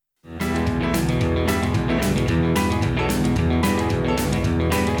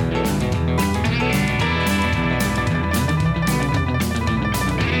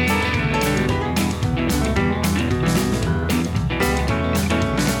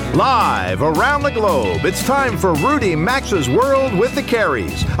Live around the globe, it's time for Rudy Maxa's World with the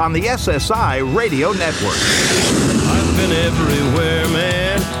Careys on the SSI Radio Network. I've been everywhere,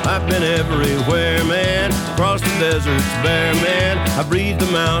 man. I've been everywhere, man. Across the deserts bare, man. I breathe the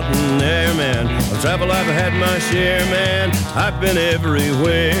mountain air, man. Of travel I've had my share, man. I've been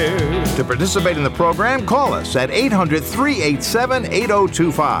everywhere. To participate in the program, call us at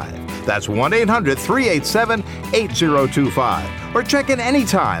 800-387-8025. That's 1-800-387-8025. Or check in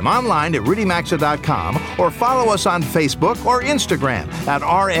anytime online at rudymaxa.com or follow us on Facebook or Instagram at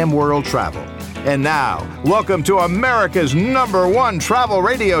RM World Travel. And now, welcome to America's #1 travel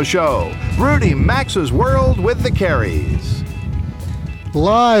radio show, Rudy Maxa's World with the Careys.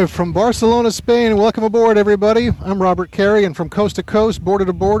 Live from Barcelona, Spain. Welcome aboard, everybody. I'm Robert Carey, and from coast to coast, border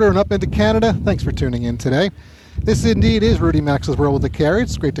to border, and up into Canada, thanks for tuning in today. This indeed is Rudy Maxa's World with the Careys.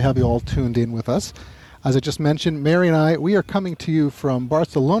 It's great to have you all tuned in with us. As I just mentioned, Mary and I, we are coming to you from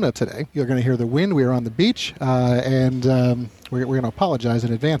Barcelona today. You're going to hear the wind. We are on the beach, and we're going to apologize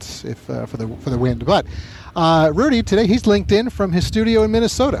in advance if for the wind. But Rudy, today, he's linked in from his studio in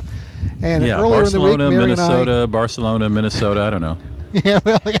Minnesota. And earlier Barcelona, in the week, Mary Minnesota, and I, Barcelona, Minnesota, I don't know. Yeah,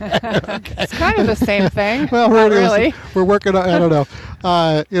 well, yeah, okay. It's kind of the same thing. Well, Not really. We're working on, I don't know.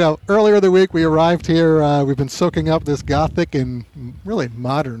 Earlier in the week we arrived here. We've been soaking up this Gothic and really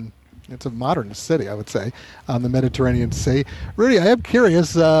modern. It's a modern city, I would say, on the Mediterranean Sea. Rudy, I am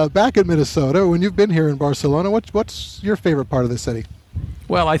curious, back in Minnesota, when you've been here in Barcelona, what's your favorite part of the city?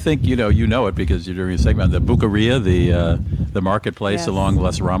 Well, I think you know it because you're doing a segment on the Bucaria, the marketplace Yes. along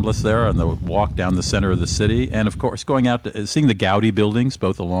Les Ramblas there, on the walk down the center of the city, and of course going out to seeing the Gaudi buildings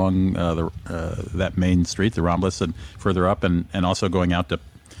both along that main street, the Ramblas, and further up, and also going out to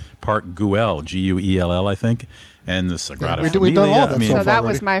Park Güell, Guell, I think, and the Sagrada Familia. We've done all that So that already.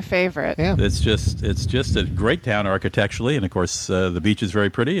 was my favorite. Yeah. It's just a great town architecturally, and of course the beach is very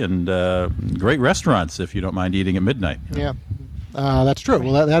pretty, and great restaurants if you don't mind eating at midnight. Yeah. That's true.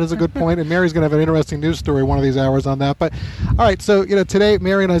 Well, that is a good point, and Mary's going to have an interesting news story one of these hours on that. But all right, so today,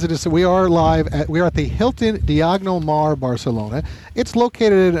 Mary and I just said we are live. We are at the Hilton Diagonal Mar, Barcelona. It's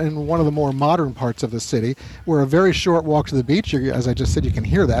located in one of the more modern parts of the city. We're a very short walk to the beach. As I just said, you can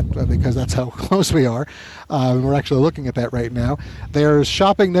hear that because that's how close we are. We're actually looking at that right now. There's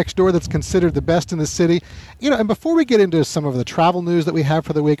shopping next door that's considered the best in the city. And before we get into some of the travel news that we have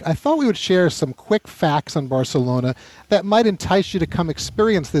for the week, I thought we would share some quick facts on Barcelona that might entice you to come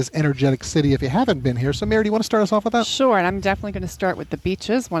experience this energetic city if you haven't been here. So, Mary, do you want to start us off with that? Sure, and I'm definitely going to start with the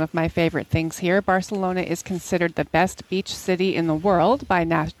beaches, one of my favorite things here. Barcelona is considered the best beach city in the world by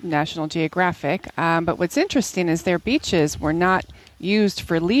National Geographic. But what's interesting is their beaches were not used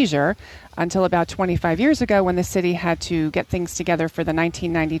for leisure until about 25 years ago when the city had to get things together for the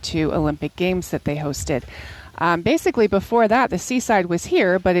 1992 Olympic Games that they hosted. Basically, before that, the seaside was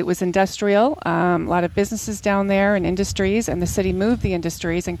here, but it was industrial. A lot of businesses down there and industries, and the city moved the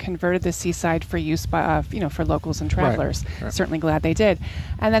industries and converted the seaside for use by, for locals and travelers. Right. Certainly glad they did.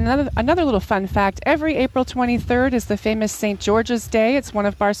 And then another little fun fact: every April 23rd is the famous St. George's Day. It's one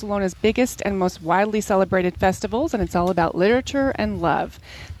of Barcelona's biggest and most widely celebrated festivals, and it's all about literature and love.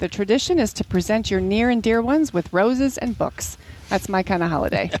 The tradition is to present your near and dear ones with roses and books. That's my kind of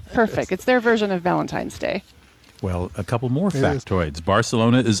holiday. Perfect. It's their version of Valentine's Day. Well, a couple more factoids.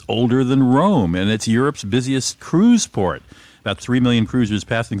 Barcelona is older than Rome, and it's Europe's busiest cruise port. About 3 million cruisers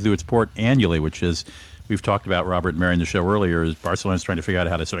passing through its port annually, which is, we've talked about, Robert and Mary in the show earlier, is Barcelona's trying to figure out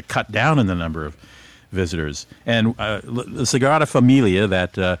how to sort of cut down in the number of visitors. And the Sagrada Familia,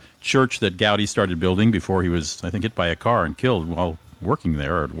 that church that Gaudi started building before he was, I think, hit by a car and killed while working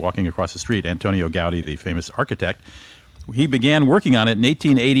there or walking across the street, Antonio Gaudi, the famous architect, he began working on it in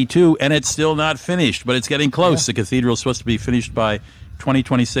 1882, and it's still not finished, but it's getting close. Yeah. The cathedral is supposed to be finished by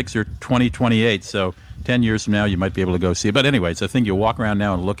 2026 or 2028, so 10 years from now you might be able to go see it. But anyway, it's a thing you walk around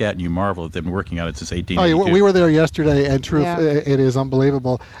now and look at, and you marvel that they've been working on it since 1882. Oh, we were there yesterday, and truth, it is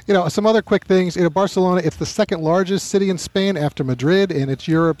unbelievable. Some other quick things. Barcelona, it's the second largest city in Spain after Madrid, and it's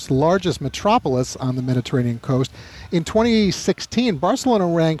Europe's largest metropolis on the Mediterranean coast. In 2016, Barcelona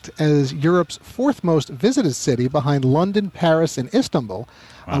ranked as Europe's fourth most visited city behind London, Paris, and Istanbul,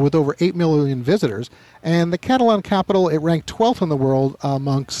 with over 8 million visitors. And the Catalan capital, it ranked 12th in the world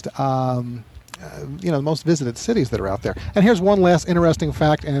amongst the most visited cities that are out there. And here's one last interesting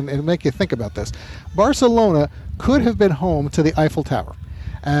fact, and it'll make you think about this. Barcelona could have been home to the Eiffel Tower,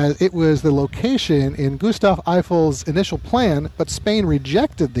 as it was the location in Gustave Eiffel's initial plan, but Spain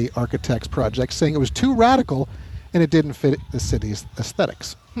rejected the architect's project, saying it was too radical and it didn't fit the city's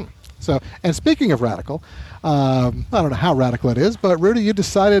aesthetics. So, and speaking of radical, I don't know how radical it is, but Rudy, you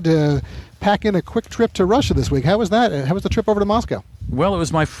decided to pack in a quick trip to Russia this week. How was that? How was the trip over to Moscow? Well, it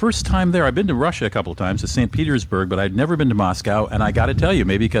was my first time there. I've been to Russia a couple of times, to St. Petersburg, but I'd never been to Moscow. And I got to tell you,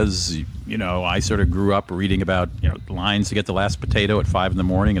 maybe because, I sort of grew up reading about, lines to get the last potato at 5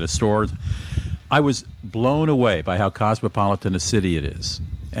 a.m. at a store. I was blown away by how cosmopolitan a city it is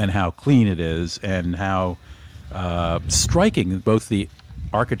and how clean it is and how striking both the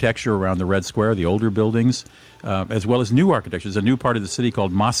architecture around the Red Square, the older buildings, as well as new architecture. There's a new part of the city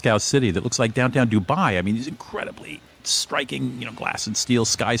called Moscow City that looks like downtown Dubai. I mean, these incredibly striking, glass and steel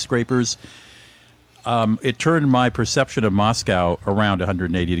skyscrapers. It turned my perception of Moscow around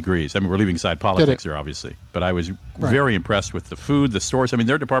 180 degrees. I mean, we're leaving aside politics here, obviously, but I was very impressed with the food, the stores. I mean,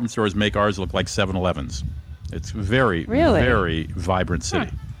 their department stores make ours look like 7-Elevens. It's very, very vibrant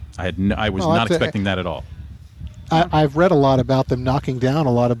city. I was not expecting that at all. I've read a lot about them knocking down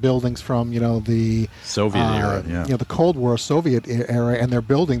a lot of buildings from, the Soviet era, the Cold War Soviet era, and they're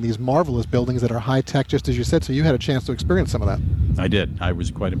building these marvelous buildings that are high tech, just as you said. So you had a chance to experience some of that. I did. I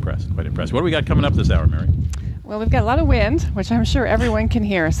was quite impressed. What do we got coming up this hour, Mary? Well, we've got a lot of wind, which I'm sure everyone can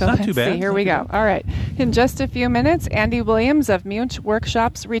hear. So let's see. Here we go. All right. In just a few minutes, Andy Williams of Munch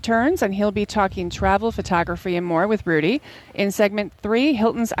Workshops returns, and he'll be talking travel, photography, and more with Rudy. In segment 3,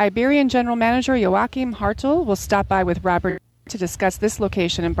 Hilton's Iberian General Manager Joachim Hartl will stop by with Robert to discuss this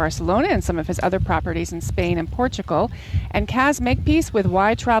location in Barcelona and some of his other properties in Spain and Portugal. And Kaz Makepeace with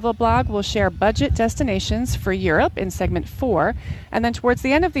Why Travel Blog will share budget destinations for Europe in segment 4. And then towards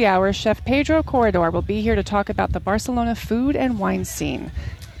the end of the hour, Chef Pedro Corredor will be here to talk about the Barcelona food and wine scene.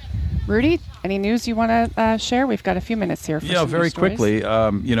 Rudy, any news you want to share? We've got a few minutes here for some very news stories. quickly.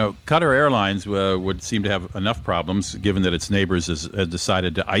 Qatar Airlines would seem to have enough problems, given that its neighbors has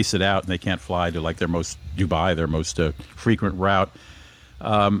decided to ice it out, and they can't fly to their most frequent route.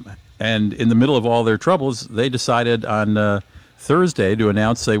 And in the middle of all their troubles, they decided on Thursday to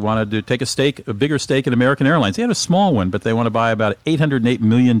announce they wanted to take a bigger stake in American Airlines. They had a small one, but they want to buy about $808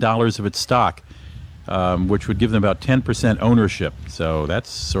 million of its stock. Which would give them about 10% ownership. So that's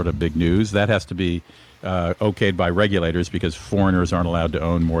sort of big news. That has to be okayed by regulators because foreigners aren't allowed to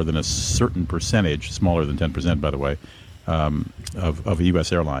own more than a certain percentage, smaller than 10%, by the way, of a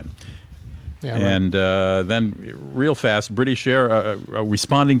U.S. airline. Yeah, right. And then real fast, British Air,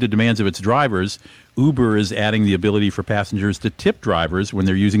 responding to demands of its drivers, Uber is adding the ability for passengers to tip drivers when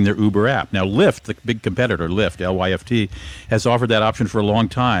they're using their Uber app. Now, Lyft, the big competitor, Lyft, L-Y-F-T, has offered that option for a long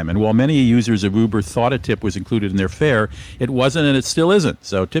time. And while many users of Uber thought a tip was included in their fare, it wasn't and it still isn't.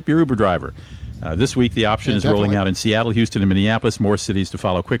 So tip your Uber driver. This week, the option is rolling out in Seattle, Houston, and Minneapolis. More cities to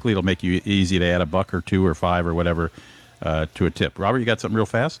follow quickly. It'll make you easy to add $1 or $2 or $5 or whatever to a tip. Robert, you got something real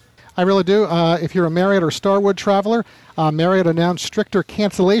fast? I really do. If you're a Marriott or Starwood traveler, Marriott announced stricter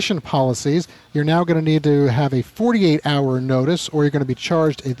cancellation policies. You're now going to need to have a 48-hour notice, or you're going to be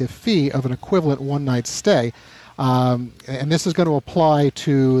charged the fee of an equivalent one-night stay. And this is going to apply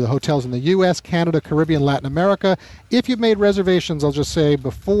to the hotels in the U.S., Canada, Caribbean, Latin America. If you've made reservations, I'll just say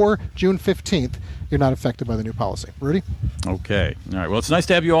before June 15th, you're not affected by the new policy. Rudy? Okay. All right. Well, it's nice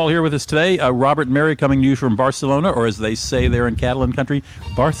to have you all here with us today. Robert and Mary coming to you from Barcelona, or as they say there in Catalan country,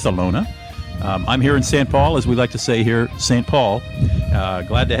 Barcelona. I'm here in St. Paul, as we like to say here, St. Paul.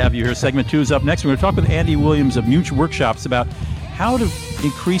 Glad to have you here. Segment 2 is up next. We're going to talk with Andy Williams of Munch Workshops about how to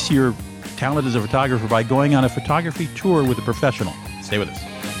increase your talent as a photographer by going on a photography tour with a professional. Stay with us.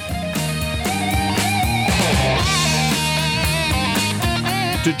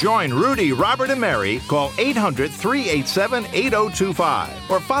 To join Rudy, Robert, and Mary, call 800-387-8025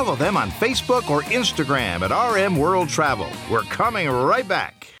 or follow them on Facebook or Instagram at RM World Travel. We're coming right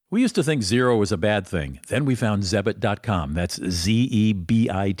back. We used to think zero was a bad thing. Then we found Zebit.com. That's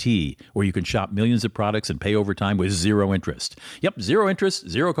Z-E-B-I-T, where you can shop millions of products and pay over time with zero interest. Yep, zero interest,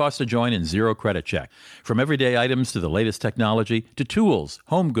 zero cost to join, and zero credit check. From everyday items to the latest technology to tools,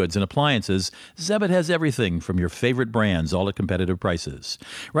 home goods, and appliances, Zebit has everything from your favorite brands, all at competitive prices.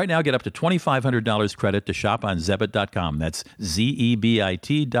 Right now, get up to $2,500 credit to shop on Zebit.com. That's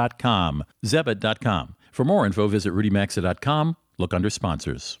Z-E-B-I-T.com. Zebit.com. For more info, visit RudyMaxa.com. Look under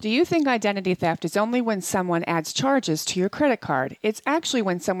sponsors. Do you think identity theft is only when someone adds charges to your credit card? It's actually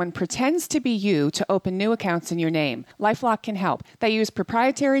when someone pretends to be you to open new accounts in your name. LifeLock can help. They use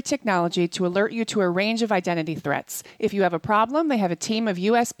proprietary technology to alert you to a range of identity threats. If you have a problem, they have a team of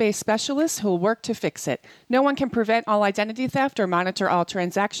U.S.-based specialists who will work to fix it. No one can prevent all identity theft or monitor all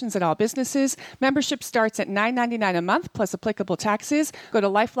transactions at all businesses. Membership starts at $9.99 a month plus applicable taxes. Go to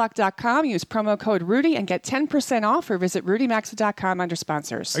LifeLock.com, use promo code Rudy, and get 10% off, or visit RudyMaxa.com RudyMaxa.com under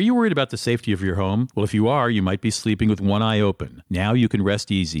sponsors. Are you worried about the safety of your home? Well, if you are, you might be sleeping with one eye open. Now you can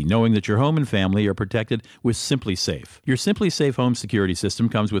rest easy, knowing that your home and family are protected with SimpliSafe. Your SimpliSafe home security system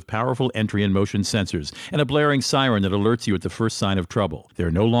comes with powerful entry and motion sensors and a blaring siren that alerts you at the first sign of trouble. There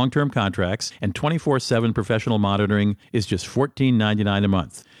are no long-term contracts, and 24/7 professional monitoring is just $14.99 a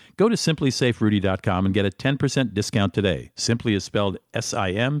month. Go to SimpliSafeRudy.com and get a 10% discount today. Simply is spelled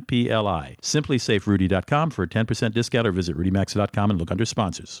SIMPLI. SimpliSafeRudy.com for a 10% discount, or visit RudyMaxa.com and look under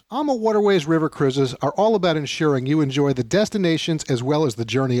sponsors. AMA Waterways River Cruises are all about ensuring you enjoy the destinations as well as the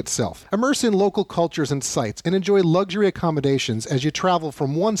journey itself. Immerse in local cultures and sites and enjoy luxury accommodations as you travel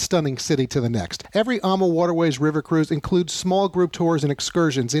from one stunning city to the next. Every AMA Waterways River Cruise includes small group tours and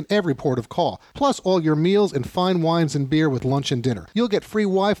excursions in every port of call, plus all your meals and fine wines and beer with lunch and dinner. You'll get free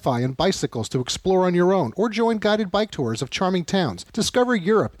Wi-Fi and bicycles to explore on your own, or join guided bike tours of charming towns. Discover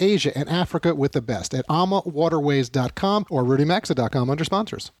Europe, Asia, and Africa with the best at AmaWaterways.com or RudyMaxa.com under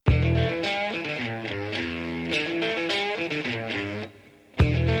sponsors.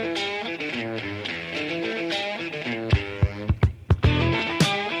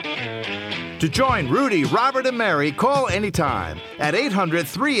 To join Rudy, Robert, and Mary, call anytime at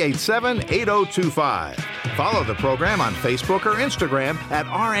 800-387-8025. Follow the program on Facebook or Instagram at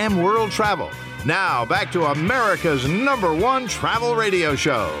RM World Travel. Now, back to America's #1 travel radio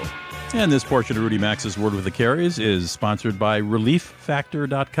show. And this portion of Rudy Maxa's Word with the Carries is sponsored by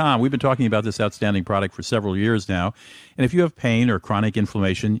ReliefFactor.com. We've been talking about this outstanding product for several years now. And if you have pain or chronic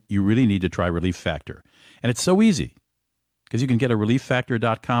inflammation, you really need to try Relief Factor. And it's so easy, because you can get a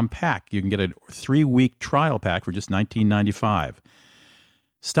ReliefFactor.com pack. You can get a 3-week trial pack for just $19.95.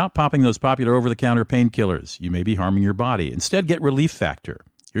 Stop popping those popular over-the-counter painkillers. You may be harming your body. Instead, get Relief Factor.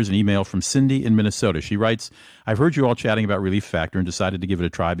 Here's an email from Cindy in Minnesota. She writes, I've heard you all chatting about Relief Factor and decided to give it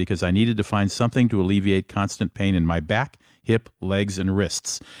a try because I needed to find something to alleviate constant pain in my back, hip, legs, and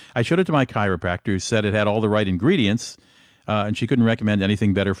wrists. I showed it to my chiropractor, who said it had all the right ingredients, and she couldn't recommend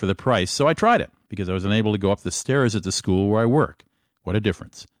anything better for the price. So I tried it because I was unable to go up the stairs at the school where I work. What a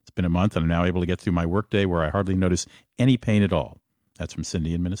difference. It's been a month, and I'm now able to get through my workday where I hardly notice any pain at all. That's from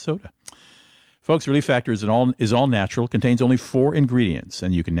Cindy in Minnesota. Folks, Relief Factor is all natural, contains only 4 ingredients,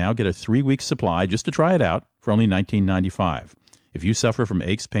 and you can now get a 3-week supply just to try it out for only $19.95. If you suffer from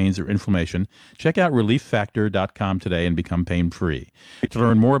aches, pains, or inflammation, check out ReliefFactor.com today and become pain-free. To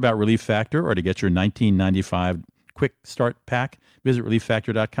learn more about Relief Factor or to get your $19.95 quick start pack, visit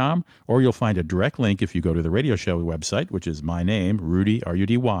ReliefFactor.com, or you'll find a direct link if you go to the radio show website, which is my name, Rudy,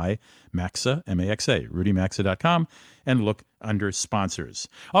 R-U-D-Y, Maxa, M-A-X-A, RudyMaxa.com, and look under sponsors.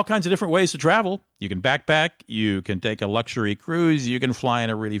 All kinds of different ways to travel. You can backpack, you can take a luxury cruise, you can fly in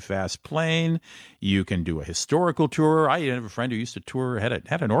a really fast plane, you can do a historical tour. I have a friend who used to tour,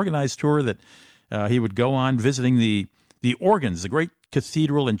 had an organized tour that he would go on visiting the organs, the great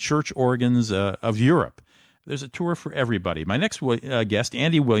cathedral and church organs of Europe. There's a tour for everybody. My next guest,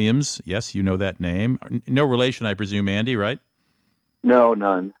 Andy Williams. Yes, you know that name. No relation, I presume, Andy, right? No,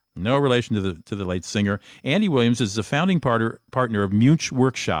 none. No relation to the late singer. Andy Williams is the founding partner of Munch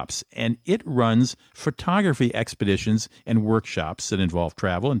Workshops, and it runs photography expeditions and workshops that involve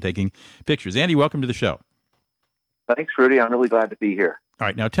travel and taking pictures. Andy, welcome to the show. Thanks, Rudy. I'm really glad to be here. All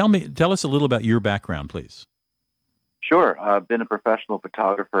right, now tell us a little about your background, please. Sure. I've been a professional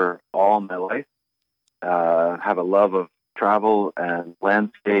photographer all my life. Have a love of travel and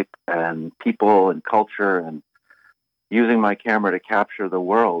landscape and people and culture and using my camera to capture the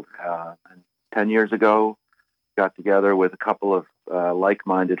world. And 10 years ago, got together with a couple of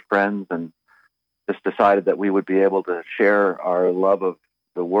like-minded friends and just decided that we would be able to share our love of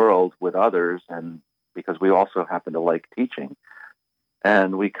the world with others, and because we also happen to like teaching.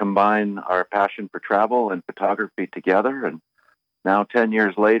 And we combine our passion for travel and photography together, and now 10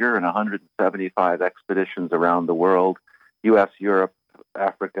 years later and 175 expeditions around the world, U.S., Europe,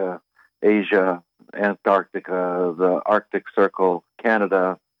 Africa, Asia, Antarctica, the Arctic Circle,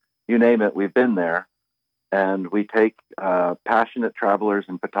 Canada, you name it, we've been there. And we take passionate travelers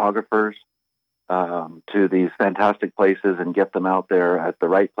and photographers to these fantastic places and get them out there at the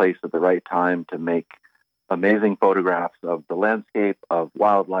right place at the right time to make amazing photographs of the landscape, of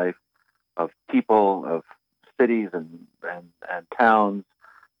wildlife, of people, of cities and towns,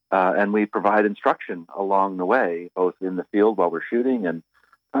 and we provide instruction along the way, both in the field while we're shooting and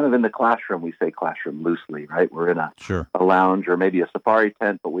kind of in the classroom. We say classroom loosely, right? We're in a lounge or maybe a safari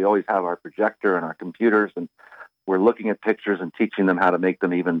tent, but we always have our projector and our computers, and we're looking at pictures and teaching them how to make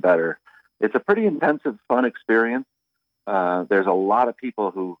them even better. It's a pretty intensive, fun experience. There's a lot of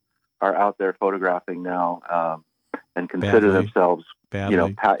people who are out there photographing now and consider themselves,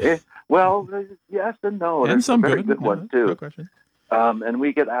 badly. well, yes and no. And There's some very good ones too. No question. And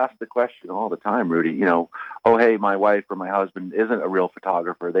we get asked the question all the time, Rudy, oh, hey, my wife or my husband isn't a real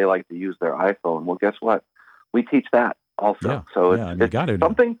photographer. They like to use their iPhone. Well, guess what? We teach that also. Yeah. So it's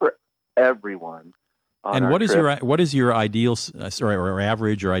something for everyone. And what is your ideal, or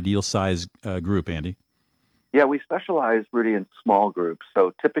average or ideal size group, Andy? Yeah, we specialize, Rudy, in small groups.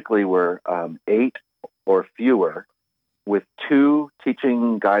 So typically we're 8 or fewer with 2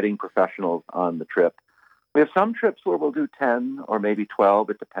 teaching, guiding professionals on the trip. We have some trips where we'll do 10 or maybe 12.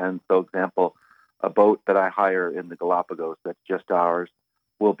 It depends. So, example, a boat that I hire in the Galapagos that's just ours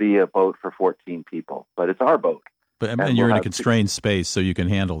will be a boat for 14 people, but it's our boat. And you're in a constrained space, so you can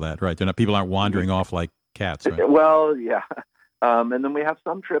handle that, right? People aren't wandering off like cats, right? Well, yeah. And then we have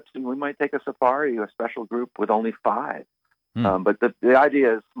some trips, and we might take a safari, a special group with only 5. But the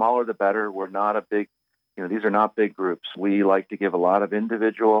idea is smaller the better. We're not a big, these are not big groups. We like to give a lot of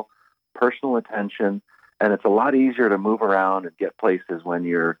individual, personal attention, and it's a lot easier to move around and get places when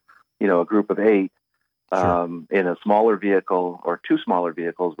you're, a group of 8 in a smaller vehicle or 2 smaller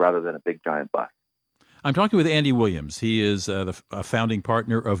vehicles rather than a big giant bus. I'm talking with Andy Williams. He is the founding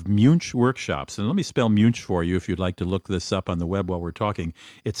partner of Munch Workshops. And let me spell Munch for you if you'd like to look this up on the web while we're talking.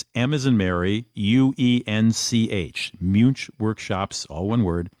 It's M as in Mary, UENCH. Munch Workshops, all one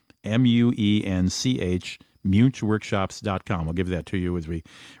word, MUENCH, MunchWorkshops.com. I'll give that to you as we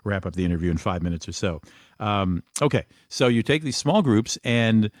wrap up the interview in 5 minutes or so. Okay, so you take these small groups,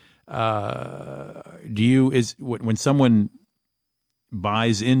 and when someone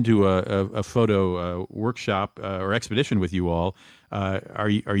buys into a photo workshop or expedition with you all, are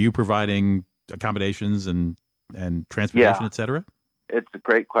you providing accommodations and transportation, et cetera? It's a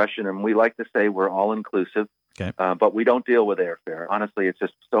great question, and we like to say we're all inclusive. Okay. But we don't deal with airfare. Honestly, it's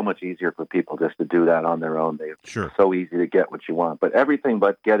just so much easier for people just to do that on their own. It's so easy to get what you want. But everything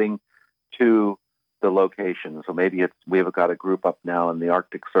but getting to the location. So maybe we've got a group up now in the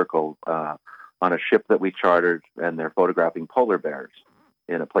Arctic Circle on a ship that we chartered, and they're photographing polar bears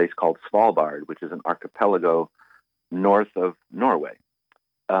in a place called Svalbard, which is an archipelago north of Norway.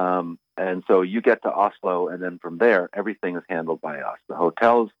 And so you get to Oslo, and then from there, everything is handled by us. The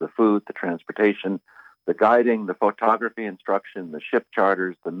hotels, the food, the transportation, the guiding, the photography instruction, the ship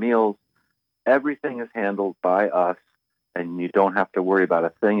charters, the meals, everything is handled by us, and you don't have to worry about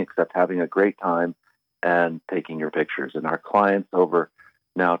a thing except having a great time and taking your pictures. And our clients over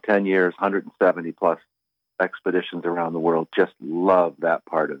now 10 years, 170 plus expeditions around the world just love that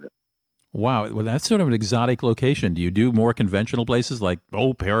part of it. Wow. Well, that's sort of an exotic location. Do you do more conventional places like,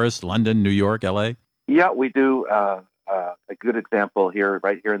 Paris, London, New York, L.A.? Yeah, we do. A good example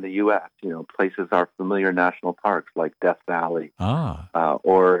right here in the U.S., places are familiar national parks like Death Valley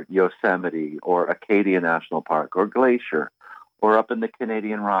or Yosemite or Acadia National Park or Glacier or up in the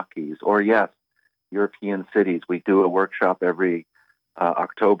Canadian Rockies or, yes, European cities. We do a workshop every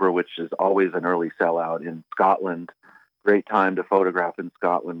October, which is always an early sellout in Scotland. Great time to photograph in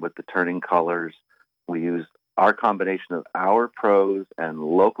Scotland with the turning colors. We use our combination of our pros and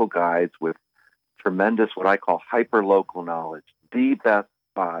local guides with tremendous, what I call hyper-local knowledge, the best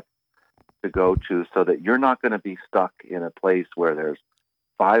spots to go to so that you're not going to be stuck in a place where there's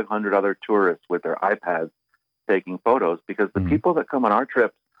 500 other tourists with their iPads taking photos, because the people that come on our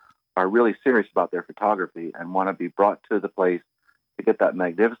trips are really serious about their photography and want to be brought to the place to get that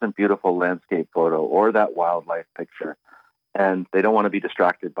magnificent, beautiful landscape photo or that wildlife picture. And they don't want to be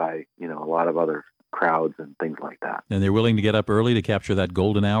distracted by, a lot of other crowds and things like that. And they're willing to get up early to capture that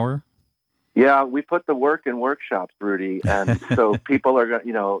golden hour? Yeah, we put the work in workshops, Rudy. And so people are going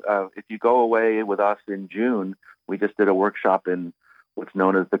to, if you go away with us in June, we just did a workshop in what's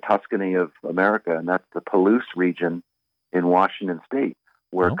known as the Tuscany of America, and that's the Palouse region in Washington State,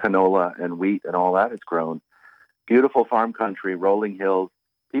 where canola and wheat and all that is grown. Beautiful farm country, rolling hills.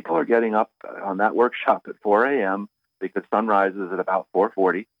 People are getting up on that workshop at 4 a.m. because sunrise is at about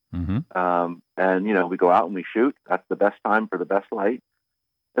 4:40. And, we go out and we shoot. That's the best time for the best light.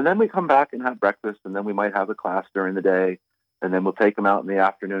 And then we come back and have breakfast, and then we might have a class during the day, and then we'll take them out in the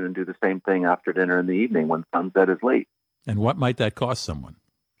afternoon and do the same thing after dinner in the evening when sunset is late. And what might that cost someone?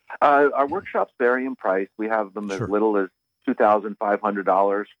 Our workshops vary in price. We have them as little as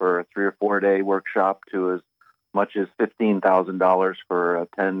 $2,500 for a 3 or 4 day workshop to as much as $15,000 for a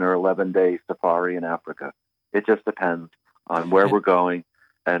 10 or 11 day safari in Africa. It just depends on where we're going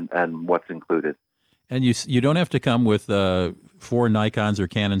and what's included. And you don't have to come with 4 Nikons or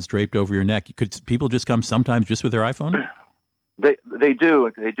Canons draped over your neck. Could people just come sometimes just with their iPhone? They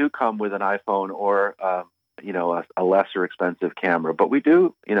do. They do come with an iPhone or a lesser expensive camera. But we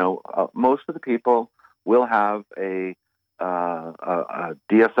do. Most of the people will have a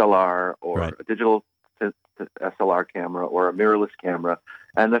DSLR or a digital SLR camera or a mirrorless camera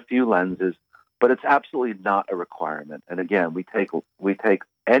and a few lenses, but it's absolutely not a requirement. And again, we take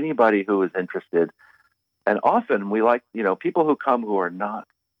anybody who is interested, and often we like, people who come who are not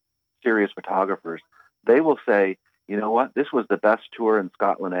serious photographers, they will say, you know what, this was the best tour in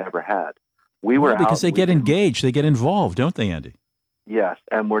Scotland I ever had. We were because they get engaged, they get involved, don't they, Andy? Yes,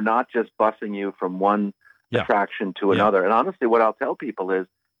 and we're not just busing you from one attraction to another. And honestly, what I'll tell people is,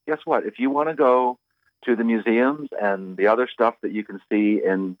 guess what? If you want to go to the museums and the other stuff that you can see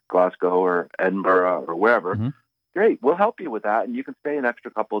in Glasgow or Edinburgh or wherever, great, we'll help you with that. And you can stay an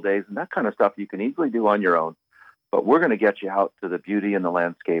extra couple of days, and that kind of stuff you can easily do on your own. But we're going to get you out to the beauty and the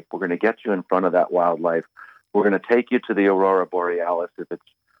landscape. We're going to get you in front of that wildlife. We're going to take you to the Aurora Borealis if it's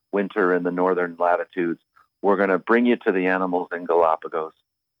winter in the northern latitudes. We're going to bring you to the animals in Galapagos.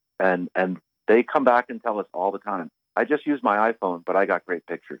 And they come back and tell us all the time, I just use my iPhone, but I got great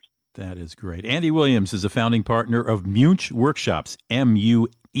pictures. That is great. Andy Williams is a founding partner of Munch Workshops, MUENCH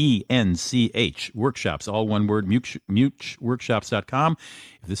Workshops, all one word, MunchWorkshops.com.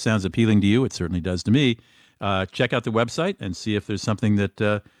 If this sounds appealing to you, it certainly does to me. Check out the website and see if there's something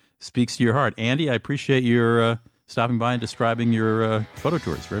that speaks to your heart. Andy, I appreciate your stopping by and describing your photo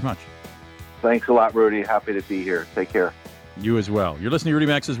tours very much. Thanks a lot, Rudy. Happy to be here. Take care. You as well. You're listening to Rudy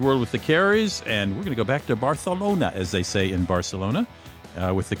Maxa's World with the Careys, and we're going to go back to Barcelona, as they say in Barcelona,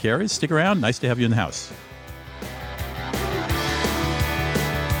 with the Careys. Stick around. Nice to have you in the house.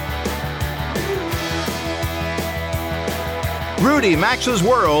 Rudy Maxa's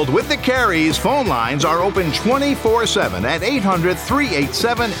World with the Careys phone lines are open 24/7 at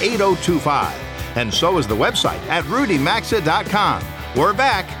 800-387-8025. And so is the website at rudymaxa.com. We're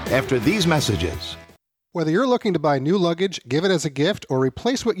back after these messages. Whether you're looking to buy new luggage, give it as a gift, or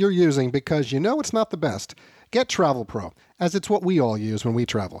replace what you're using because you know it's not the best, get Travel Pro, as it's what we all use when we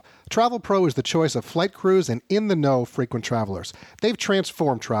travel. Travel Pro is the choice of flight crews and in-the-know frequent travelers. They've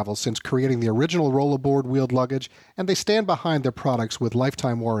transformed travel since creating the original rollerboard wheeled luggage, and they stand behind their products with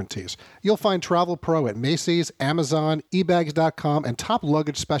lifetime warranties. You'll find Travel Pro at Macy's, Amazon, ebags.com, and top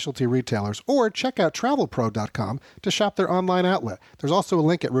luggage specialty retailers, or check out travelpro.com to shop their online outlet. There's also a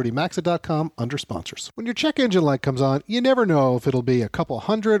link at rudymaxa.com under sponsors. When your check engine light comes on, you never know if it'll be a couple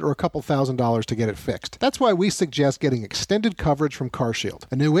 $100 or a couple $1,000 to get it fixed. That's why we suggest getting extended coverage from CarShield.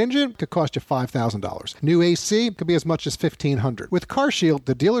 A new engine could cost you $5,000. New AC could be as much as $1,500. With CarShield,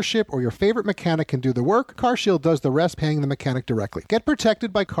 the dealership or your favorite mechanic can do the work. CarShield does the rest, paying the mechanic directly. Get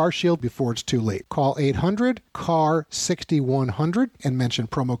protected by CarShield before it's too late. Call 800-CAR-6100 and mention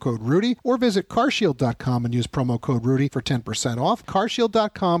promo code Rudy, or visit carshield.com and use promo code Rudy for 10% off.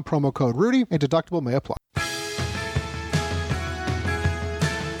 carshield.com, promo code Rudy, and deductible may apply.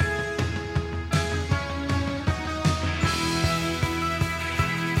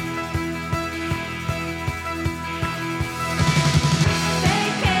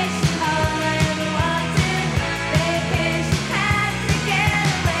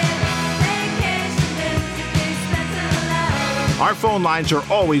 Our phone lines are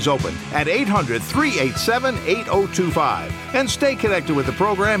always open at 800-387-8025. And stay connected with the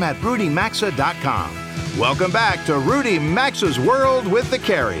program at rudymaxa.com. Welcome back to Rudy Maxa's World with the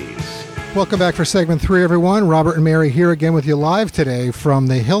Careys. Welcome back for segment 3, everyone. Robert and Mary here again with you live today from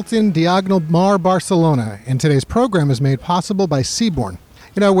the Hilton Diagonal Mar, Barcelona. And today's program is made possible by Seabourn.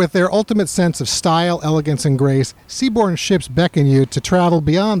 You know, with their ultimate sense of style, elegance, and grace, Seabourn ships beckon you to travel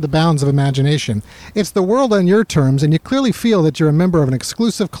beyond the bounds of imagination. It's the world on your terms, and you clearly feel that you're a member of an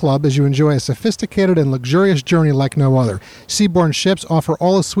exclusive club as you enjoy a sophisticated and luxurious journey like no other. Seabourn ships offer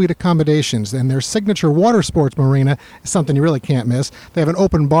all the suite accommodations, and their signature water sports marina is something you really can't miss. They have an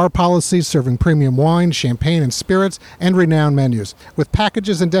open bar policy serving premium wine, champagne, and spirits, and renowned menus. With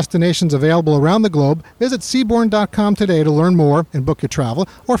packages and destinations available around the globe, visit Seabourn.com today to learn more and book your travel,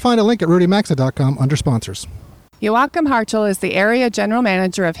 or find a link at rudymaxa.com under sponsors. Joachim Hartl is the area general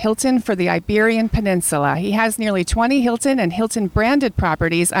manager of Hilton for the Iberian Peninsula. He has nearly 20 Hilton and Hilton branded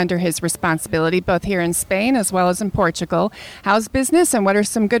properties under his responsibility, both here in Spain as well as in Portugal. How's business, and what are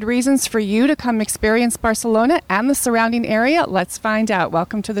some good reasons for you to come experience Barcelona and the surrounding area? Let's find out.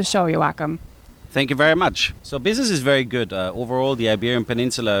 Welcome to the show, Joachim. Thank you very much. So business is very good. Overall, the Iberian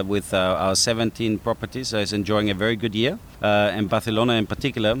Peninsula with our 17 properties is enjoying a very good year. And Barcelona in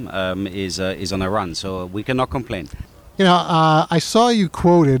particular is on a run, so we cannot complain. You know, I saw you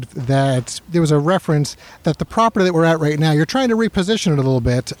quoted that there was a reference that the property that we're at right now, you're trying to reposition it a little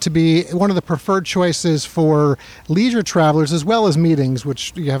bit to be one of the preferred choices for leisure travelers as well as meetings,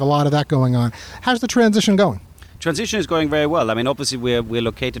 which you have a lot of that going on. How's the transition going? Transition is going very well. I mean, obviously we're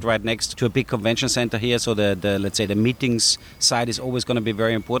located right next to a big convention center here, so the let's say the meetings side is always going to be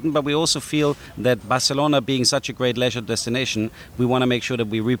very important. But we also feel that Barcelona, being such a great leisure destination, we want to make sure that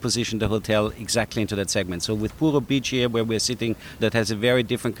we reposition the hotel exactly into that segment. So with Puro Beach here, where we're sitting, that has a very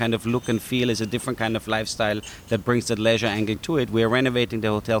different kind of look and feel, is a different kind of lifestyle that brings that leisure angle to it. We're renovating the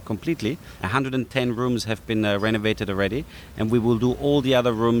hotel completely. 110 rooms have been renovated already, and we will do all the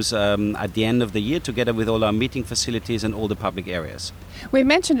other rooms at the end of the year, together with all our meeting facilities and all the public areas. We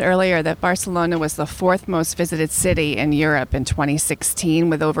mentioned earlier that Barcelona was the fourth most visited city in Europe in 2016,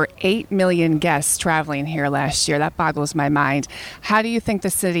 with over 8 million guests traveling here last year. That boggles my mind. How do you think the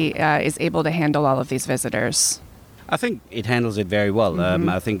city is able to handle all of these visitors? I think it handles it very well.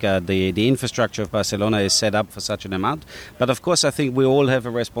 I think the infrastructure of Barcelona is set up for such an amount. But of course, I think we all have a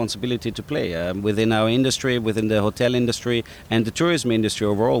responsibility to play within our industry, within the hotel industry and the tourism industry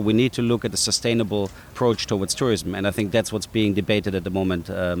overall. We need to look at a sustainable approach towards tourism. And I think that's what's being debated at the moment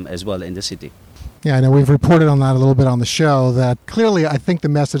as well in the city. Yeah, I know we've reported on that a little bit on the show, that clearly I think the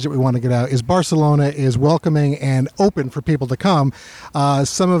message that we want to get out is Barcelona is welcoming and open for people to come.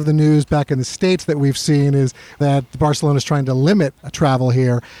 Some of the news back in the States that we've seen is that Barcelona is trying to limit travel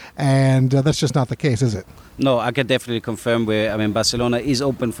here, and that's just not the case, is it? No, I can definitely confirm Barcelona is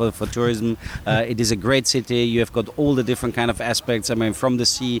open for tourism. It is a great city. You have got all the different kind of aspects. I mean, from the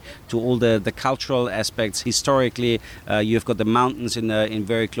sea to all the cultural aspects. Historically, you've got the mountains in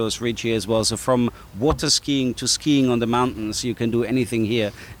very close reach here as well. So from water skiing to skiing on the mountains, you can do anything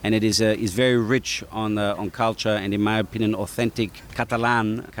here. And it is very rich on culture and, in my opinion, authentic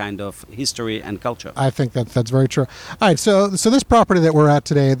Catalan kind of history and culture. I think that's very true. All right, so this property that we're at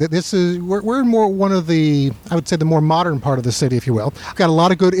today, we're in more one of the, I would say, the more modern part of the city, if you will. Got a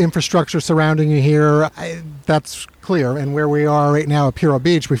lot of good infrastructure surrounding you here. That's clear. And where we are right now at Puro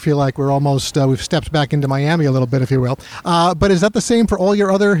Beach, we feel like we're almost, we've stepped back into Miami a little bit, if you will. But is that the same for all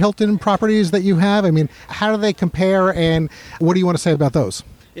your other Hilton properties that you have? I mean, how do they compare, and what do you want to say about those?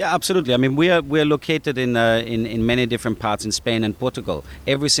 Yeah, absolutely. I mean, we are located in many different parts in Spain and Portugal.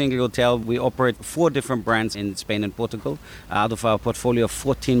 Every single hotel, we operate 4 different brands in Spain and Portugal, out of our portfolio of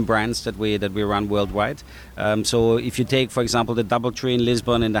 14 brands that we run worldwide. So if you take, for example, the DoubleTree in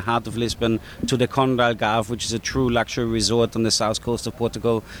Lisbon, in the heart of Lisbon, to the Conde Algarve, which is a true luxury resort on the south coast of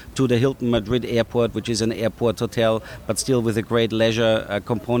Portugal, to the Hilton Madrid Airport, which is an airport hotel, but still with a great leisure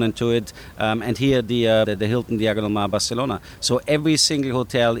component to it, and here the Hilton Diagonal Mar Barcelona. So every single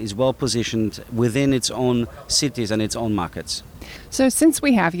hotel is well positioned within its own cities and its own markets. So since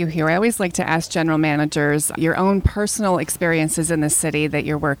we have you here, I always like to ask general managers your own personal experiences in the city that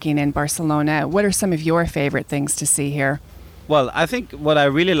you're working in, Barcelona. What are some of your favorite things to see here? Well, I think what I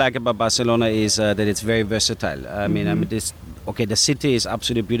really like about Barcelona is that it's very versatile. The city is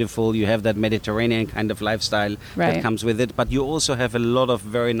absolutely beautiful. You have that Mediterranean kind of lifestyle that comes with it, but you also have a lot of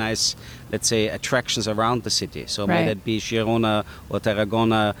very nice, let's say, attractions around the city. So may that be Girona or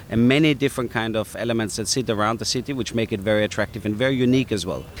Tarragona, and many different kind of elements that sit around the city, which make it very attractive and very unique as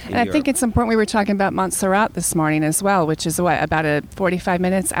well. And I think it's important. We were talking about Montserrat this morning as well, which is about a 45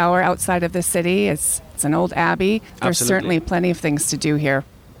 minutes, hour outside of the city. It's an old abbey. There's certainly plenty of things to do here.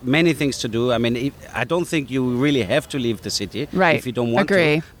 Many things to do. I mean, I don't think you really have to leave the city if you don't want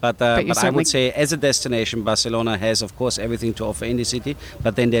to. But I would say, as a destination, Barcelona has, of course, everything to offer in the city.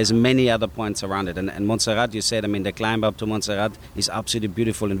 But then there's many other points around it. And Montserrat, you said, the climb up to Montserrat is absolutely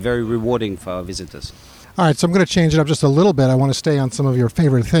beautiful and very rewarding for our visitors. All right, so I'm going to change it up just a little bit. I want to stay on some of your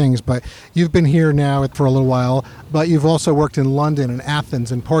favorite things, but you've been here now for a little while, but you've also worked in London and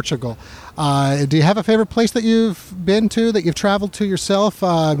Athens and Portugal. Do you have a favorite place that you've been to, that you've traveled to yourself,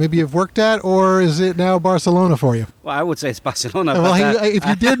 maybe you've worked at, or is it now Barcelona for you? Well, I would say it's Barcelona. Well, if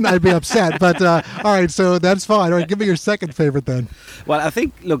you didn't, I'd be upset. But all right, so that's fine. All right, give me your second favorite then. Well, I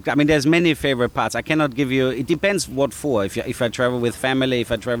think, there's many favorite parts. I cannot give you, it depends what for. If I travel with family,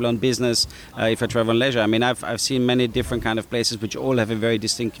 if I travel on business, if I travel on leisure. I've seen many different kind of places which all have a very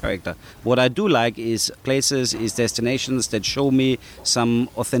distinct character. What I do like is destinations that show me some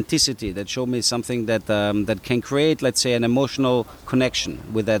authenticity, that show me something that can create, let's say, an emotional connection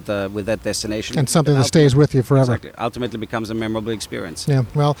with that destination. And something that stays with you forever. Exactly. Ultimately becomes a memorable experience. Yeah.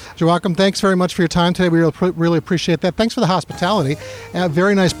 Well, Joachim, thanks very much for your time today. We really appreciate that. Thanks for the hospitality.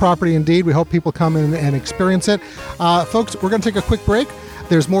 Very nice property indeed. We hope people come in and experience it. Folks, we're going to take a quick break.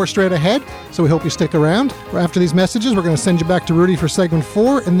 There's more straight ahead, so we hope you stick around. After these messages, we're going to send you back to Rudy for segment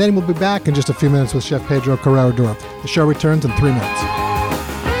 4, and then we'll be back in just a few minutes with Chef Pedro Carrero-Duro. The show returns in 3 minutes.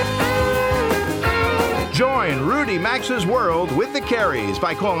 Join Rudy Maxa's World with the Careys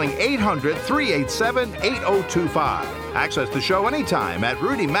by calling 800-387-8025. Access the show anytime at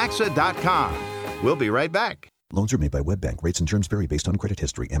rudymaxa.com. We'll be right back. Loans are made by WebBank. Rates and terms vary based on credit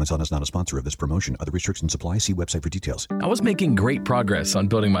history. Amazon is not a sponsor of this promotion. Other restrictions apply. See website for details. I was making great progress on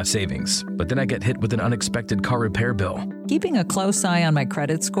building my savings, but then I get hit with an unexpected car repair bill. Keeping a close eye on my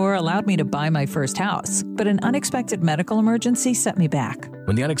credit score allowed me to buy my first house, but an unexpected medical emergency set me back.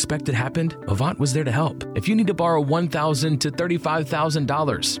 When the unexpected happened, Avant was there to help. If you need to borrow $1,000 to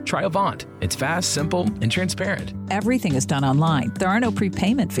 $35,000, try Avant. It's fast, simple, and transparent. Everything is done online. There are no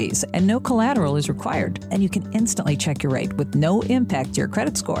prepayment fees, and no collateral is required. And you can instantly check your rate with no impact to your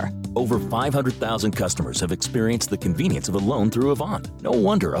credit score. Over 500,000 customers have experienced the convenience of a loan through Avant. No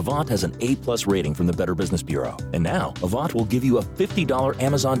wonder Avant has an A+ rating from the Better Business Bureau. And now, Avant will give you a $50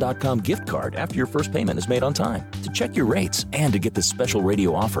 Amazon.com gift card after your first payment is made on time. To check your rates and to get this special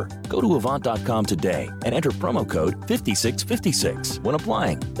radio offer, go to Avant.com today and enter promo code 5656 when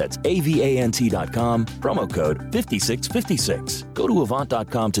applying. That's AVANT.com, promo code 5656. Go to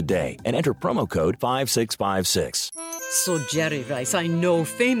Avant.com today and enter promo code 5656. So, Jerry Rice, I know,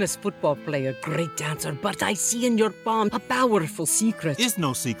 famous football player, great dancer, but I see in your palm a powerful secret. It's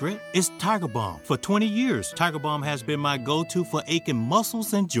no secret. It's Tiger Balm. For 20 years, Tiger Balm has been my go-to for aching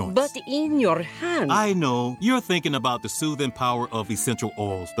muscles and joints. But in your hand... I know. You're thinking about the soothing power of essential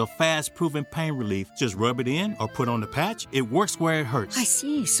oils, the fast-proven pain relief. Just rub it in or put on the patch. It works where it hurts. I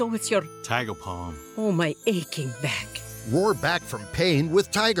see. So it's your... Tiger Balm. Oh, my aching back. Roar back from pain with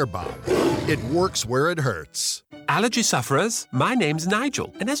Tiger Balm. It works where it hurts. Allergy sufferers, my name's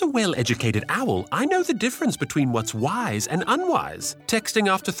Nigel, and as a well-educated owl, I know the difference between what's wise and unwise. Texting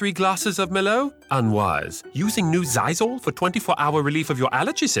after 3 glasses of Merlot? Unwise. Using new Zysol for 24-hour relief of your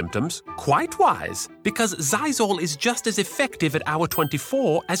allergy symptoms? Quite wise. Because Zysol is just as effective at hour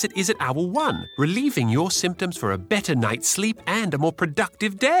 24 as it is at hour 1, relieving your symptoms for a better night's sleep and a more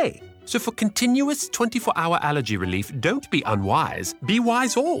productive day. So for continuous 24-hour allergy relief, don't be unwise. Be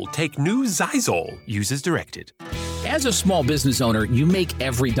wise all. Take new Zysol. Use as directed. As a small business owner, you make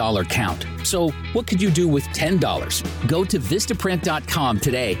every dollar count. So what could you do with $10? Go to Vistaprint.com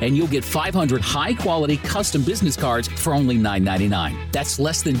today and you'll get 500 high-quality custom business cards for only $9.99. That's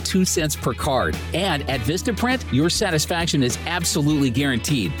less than 2 cents per card. And at Vistaprint, your satisfaction is absolutely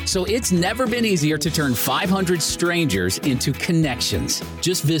guaranteed. So it's never been easier to turn 500 strangers into connections.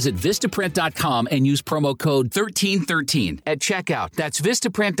 Just visit Vistaprint.com and use promo code 1313 at checkout. That's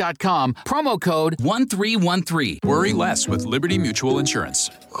Vistaprint.com, promo code 1313. Worry less with Liberty Mutual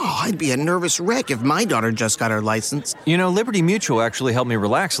Insurance. Oh, I'd be a nervous wreck if my daughter just got her license. You know, Liberty Mutual actually helped me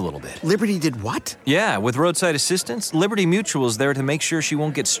relax a little bit. Liberty did what? Yeah, with roadside assistance, Liberty Mutual is there to make sure she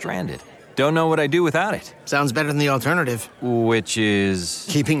won't get stranded. Don't know what I'd do without it. Sounds better than the alternative. Which is?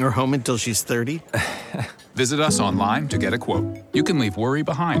 Keeping her home until she's 30. Visit us online to get a quote. You can leave worry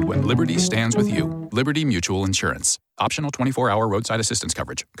behind when Liberty stands with you. Liberty Mutual Insurance. Optional 24-hour roadside assistance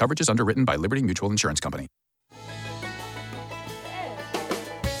coverage. Coverage is underwritten by Liberty Mutual Insurance Company.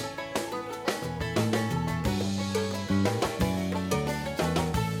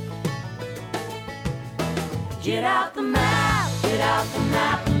 Get out the map,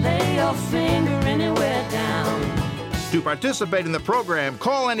 and lay your finger anywhere down. To participate in the program,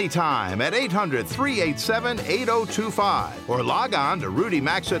 call anytime at 800-387-8025 or log on to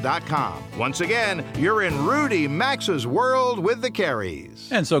rudymaxa.com. Once again, you're in Rudy Maxa's world with the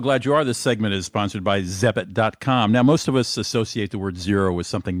Careys. And so glad you are. This segment is sponsored by Zebit.com. Now, most of us associate the word zero with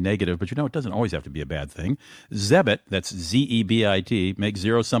something negative, but you know, it doesn't always have to be a bad thing. Zebit, that's Z-E-B-I-T, makes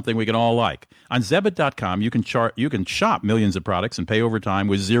zero something we can all like. On Zebit.com, you can shop millions of products and pay over time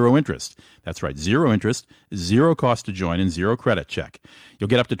with zero interest. That's right, zero interest, zero cost to join, and zero credit check. You'll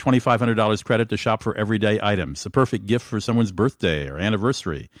get up to $2,500 credit to shop for everyday items, a perfect gift for someone's birthday or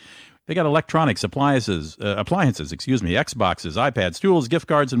anniversary. They got electronics, appliances, Xboxes, iPads, tools, gift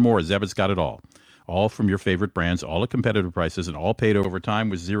cards, and more. Zebit's got it all. All from your favorite brands, all at competitive prices, and all paid over time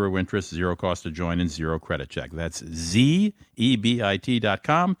with zero interest, zero cost to join, and zero credit check. That's Zebit.com,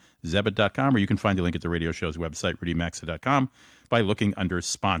 Zebit.com, or you can find the link at the radio show's website, RudyMaxa.com, by looking under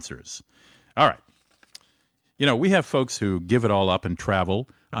sponsors. All right. You know, we have folks who give it all up and travel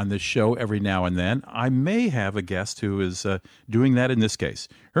on this show every now and then. I may have a guest who is doing that in this case.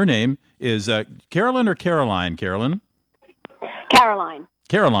 Her name is Carolyn or Caroline? Carolyn? Caroline.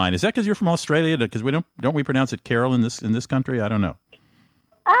 Caroline. Is that because you're from Australia? Because we don't we pronounce it Carol in this country? I don't know.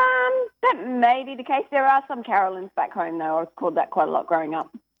 That may be the case. There are some Carolines back home, though. I was called that quite a lot growing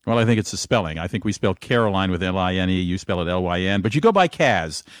up. Well, I think it's the spelling. I think we spell Caroline with L-I-N-E. You spell it L-Y-N. But you go by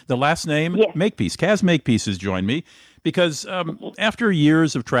Kaz. The last name, yes. Makepeace. Kaz Makepeace has joined me because after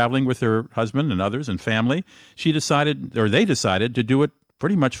years of traveling with her husband and others and family, they decided to do it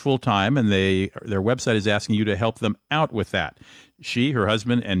pretty much full-time, and their website is asking you to help them out with that. She, her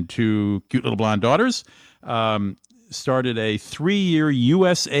husband, and 2 cute little blonde daughters started a 3-year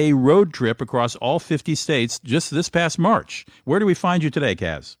USA road trip across all 50 states just this past March. Where do we find you today,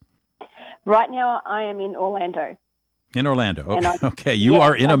 Kaz? Right now, I am in Orlando. In Orlando. Okay. You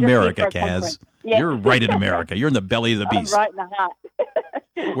are in America, Kaz. Yes. You're right in America. You're in the belly of the beast. Right in the heart.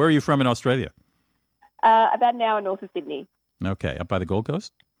 Where are you from in Australia? About an hour north of Sydney. Okay. Up by the Gold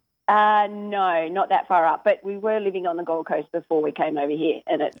Coast? No, not that far up. But we were living on the Gold Coast before we came over here,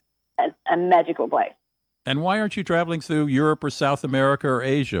 and it's a magical place. And why aren't you traveling through Europe or South America or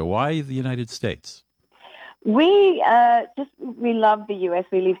Asia? Why the United States? We love the US.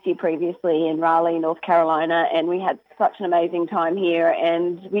 We lived here previously in Raleigh, North Carolina, and we had such an amazing time here.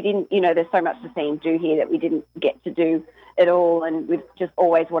 And we didn't, there's so much to see and do here that we didn't get to do it all. And we've just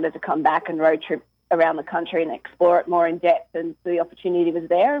always wanted to come back and road trip around the country and explore it more in depth. And the opportunity was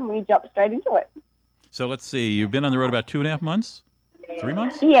there, and we jumped straight into it. So let's see. You've been on the road about 2.5 months? 3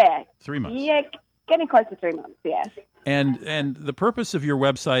 months? Yeah. 3 months. Yeah, getting close to 3 months, yeah. And the purpose of your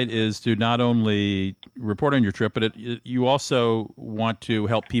website is to not only report on your trip, but you also want to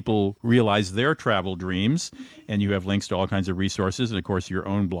help people realize their travel dreams. And you have links to all kinds of resources, and of course your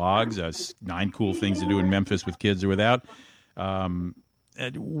own blogs, 9 cool things to do in Memphis with kids or without. And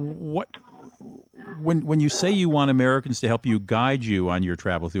when you say you want Americans to help you guide you on your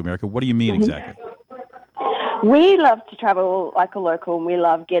travel through America, what do you mean exactly? We love to travel like a local, and we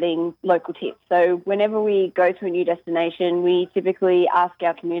love getting local tips. So whenever we go to a new destination, we typically ask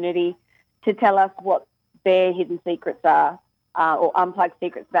our community to tell us what their hidden secrets are, or unplugged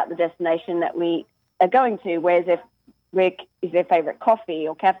secrets about the destination that we are going to. Where is their favourite coffee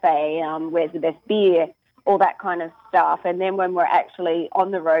or cafe? Where's the best beer? All that kind of stuff. And then when we're actually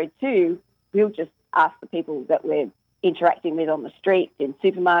on the road too, we'll just ask the people that we're interacting with on the streets, in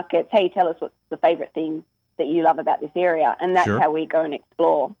supermarkets, hey, tell us what's the favourite thing that you love about this area, and that's how we go and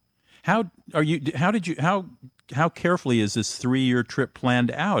explore. How carefully is this 3-year trip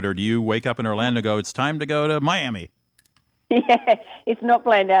planned out, or do you wake up in Orlando and go, it's time to go to Miami? Yeah, it's not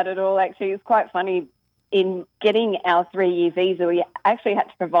planned out at all, actually. It's quite funny. In getting our 3-year visa, we actually had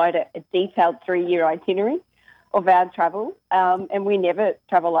to provide a detailed 3-year itinerary of our travel, and we never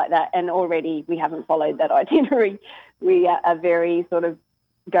travel like that, and already we haven't followed that itinerary. We are very sort of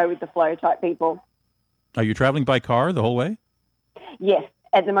go with the flow type people. Are you traveling by car the whole way? Yes.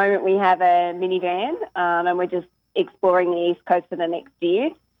 At the moment, we have a minivan, and we're just exploring the East Coast for the next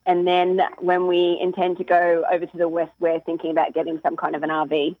year. And then when we intend to go over to the West, we're thinking about getting some kind of an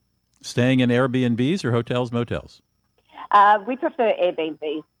RV. Staying in Airbnbs or hotels, motels? We prefer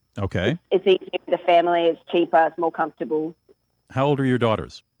Airbnbs. Okay. It's easier for the family. It's cheaper. It's more comfortable. How old are your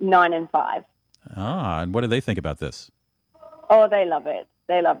daughters? 9 and 5. And what do they think about this? Oh, they love it.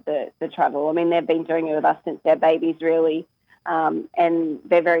 They love the travel. I mean, they've been doing it with us since they're babies, really, and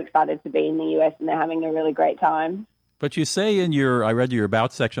they're very excited to be in the U.S. and they're having a really great time. But you say I read your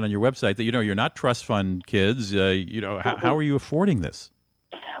About section on your website that, you're not trust fund kids. How are you affording this?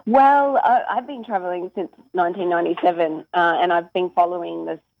 Well, I've been traveling since 1997, and I've been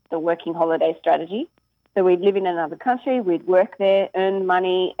following the working holiday strategy. So we'd live in another country, we'd work there, earn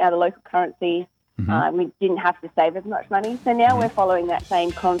money out of local currency. We didn't have to save as much money. So now we're following that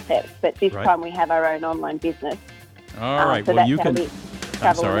same concept, but this time we have our own online business. All right. So well, you can.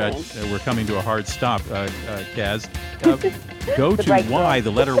 I'm sorry, we're coming to a hard stop, Kaz. Go to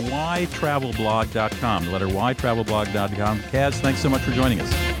the letter Y, travelblog.com. The letter Y, travelblog.com. Kaz, thanks so much for joining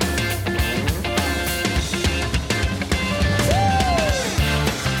us.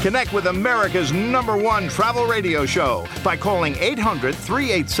 Connect with America's #1 travel radio show by calling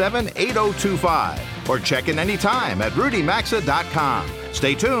 800-387-8025 or check in anytime at rudymaxa.com.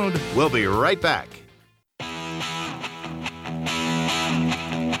 Stay tuned. We'll be right back.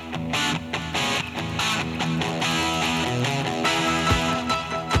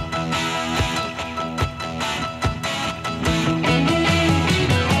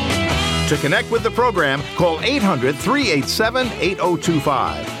 To connect with the program, call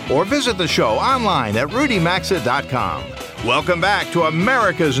 800-387-8025 or visit the show online at rudymaxa.com. Welcome back to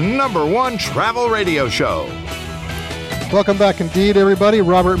America's #1 travel radio show. Welcome back indeed, everybody.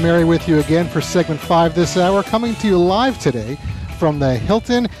 Robert and Mary with you again for segment 5 this hour, coming to you live today from the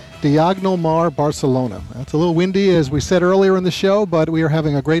Hilton Diagonal Mar, Barcelona. It's a little windy, as we said earlier in the show, but we are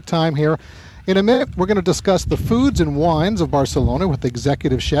having a great time here. In a minute, we're going to discuss the foods and wines of Barcelona with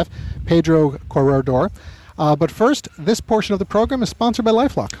executive chef Pedro Corredor. But first, this portion of the program is sponsored by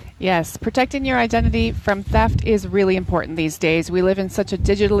LifeLock. Yes, protecting your identity from theft is really important these days. We live in such a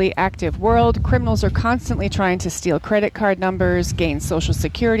digitally active world. Criminals are constantly trying to steal credit card numbers, gain social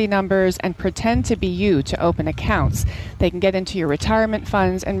security numbers, and pretend to be you to open accounts. They can get into your retirement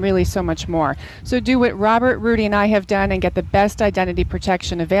funds and really so much more. So do what Robert, Rudy, and I have done and get the best identity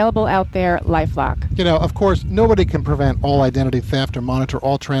protection available out there, LifeLock. You know, of course, nobody can prevent all identity theft or monitor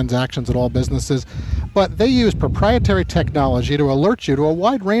all transactions at all businesses, but they use proprietary technology to alert you to a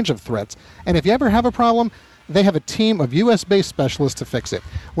wide range of threats. And if you ever have a problem, they have a team of U.S.-based specialists to fix it.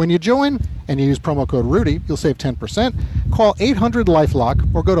 When you join and you use promo code Rudy, you'll save 10%. Call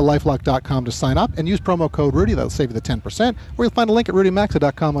 800-LifeLock or go to lifelock.com to sign up and use promo code Rudy. That'll save you the 10%. Or you'll find a link at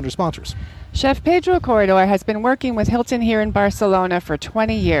rudymaxa.com under sponsors. Chef Pedro Corredor has been working with Hilton here in Barcelona for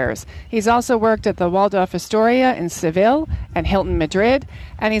 20 years. He's also worked at the Waldorf Astoria in Seville and Hilton Madrid,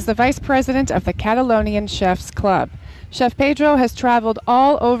 and he's the vice president of the Catalonian Chefs Club. Chef Pedro has traveled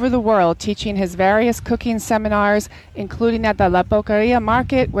all over the world teaching his various cooking seminars, including at the La Boqueria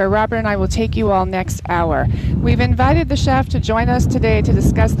Market, where Robert and I will take you all next hour. We've invited the chef to join us today to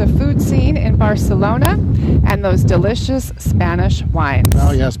discuss the food scene in Barcelona and those delicious Spanish wines.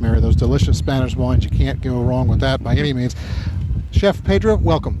 Oh, yes, Mary, those delicious Spanish wines. You can't go wrong with that by any means. Chef Pedro,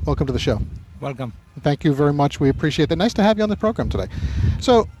 welcome. Welcome to the show. Welcome. Thank you very much. We appreciate that. Nice to have you on the program today.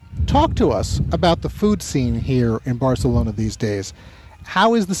 So, talk to us about the food scene here in Barcelona these days.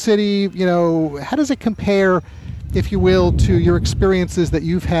 How is the city, how does it compare, if you will, to your experiences that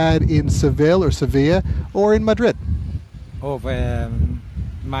you've had in Seville or Sevilla or in Madrid?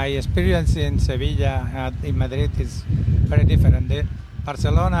 My experience in Sevilla and in Madrid is very different.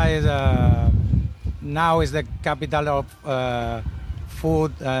 Barcelona is now is the capital of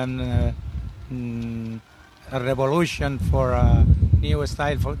food and a revolution for a new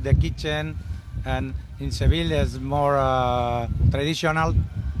style for the kitchen, and in Seville is more traditional,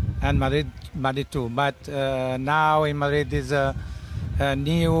 and Madrid too. But now in Madrid is a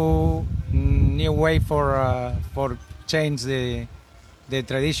new way for change the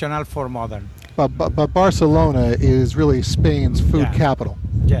traditional for modern. But Barcelona is really Spain's food capital.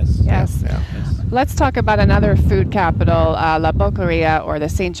 Yes. Yes. Yeah. Let's talk about another food capital, La Boqueria, or the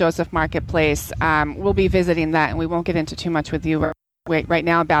St. Joseph Marketplace. We'll be visiting that, and we won't get into too much with you right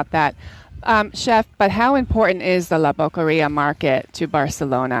now about that. Chef, but how important is the La Boqueria market to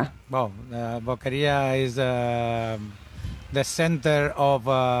Barcelona? Well, Boqueria is the center of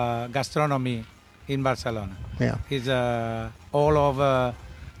gastronomy in Barcelona. Yeah. It's all of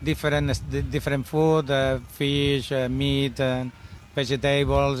different food, fish, meat, and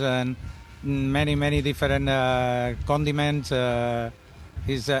vegetables, and many different condiments.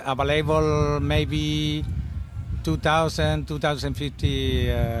 Is available maybe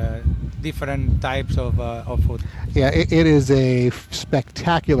 2,050 different types of food. Yeah, it is a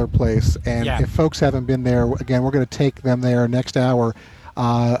spectacular place, and if folks haven't been there, again, we're going to take them there next hour.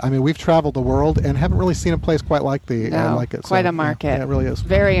 We've traveled the world and haven't really seen a place quite like like it. Quite a market. Yeah, it really is.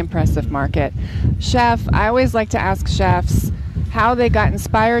 Very impressive market. Chef, I always like to ask chefs how they got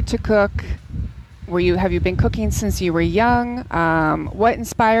inspired to cook. Have you been cooking since you were young? What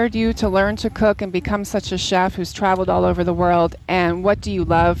inspired you to learn to cook and become such a chef who's traveled all over the world? And what do you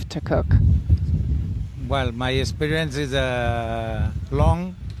love to cook? Well, my experience is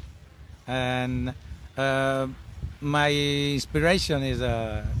long, and my inspiration is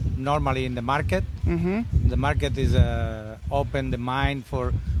normally in the market. Mm-hmm. The market is open the mind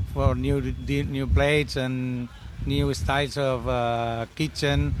for new plates and new styles of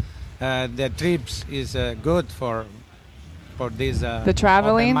kitchen. The trips is good for this. The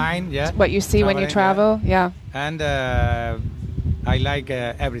traveling, mind, yeah. What you see when you travel, yeah. And I like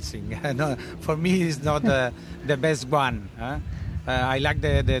everything. For me, it's not the best one. I like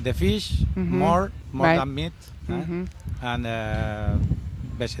the fish more than meat, and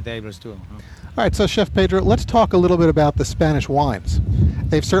vegetables too. All right, so Chef Pedro, let's talk a little bit about the Spanish wines.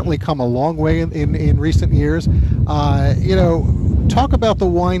 They've certainly come a long way in recent years. Talk about the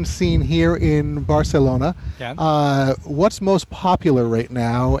wine scene here in Barcelona. Yeah. What's most popular right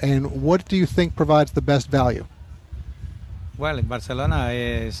now, and what do you think provides the best value? Well, in Barcelona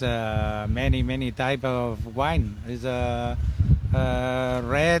is many type of wine. It's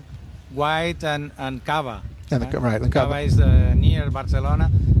red, white, and cava. And cava is near Barcelona,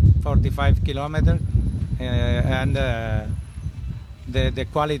 45 kilometers, and the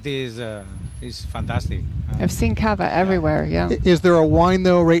quality is fantastic. I've seen cava everywhere, yeah. Is there a wine,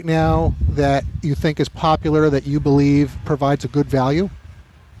 though, right now that you think is popular, that you believe provides a good value?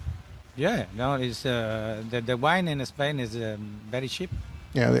 Yeah, no, it's the wine in Spain is very cheap.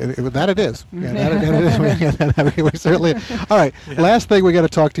 Yeah, that it is. Yeah, that it is. We certainly. All right. Yeah. Last thing we got to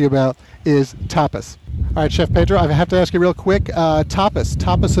talk to you about is tapas. All right, Chef Pedro, I have to ask you real quick.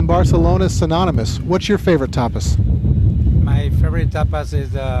 Tapas in Barcelona is synonymous. What's your favorite tapas? My favorite tapas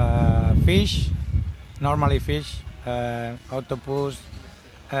is fish, normally fish, octopus,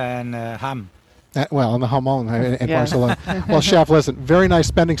 and ham. On the jamon in Barcelona. Well, Chef, listen, very nice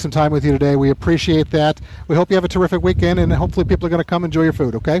spending some time with you today. We appreciate that. We hope you have a terrific weekend, and hopefully people are going to come enjoy your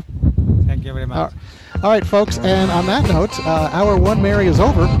food, okay? Thank you very much. All right, folks, and on that note, Hour 1 Mary is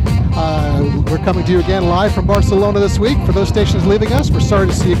over. We're coming to you again live from Barcelona this week. For those stations leaving us, we're sorry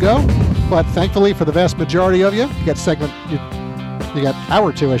to see you go, but thankfully for the vast majority of you, you got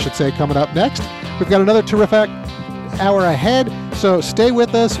Hour 2, I should say, coming up next. We've got another terrific hour ahead, so stay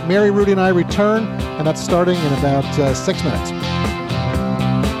with us. Mary, Rudy, and I return, and that's starting in about 6 minutes.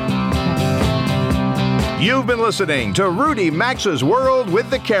 You've been listening to Rudy Maxa's World with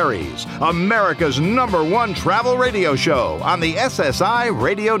the Careys, America's #1 travel radio show on the SSI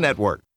Radio Network.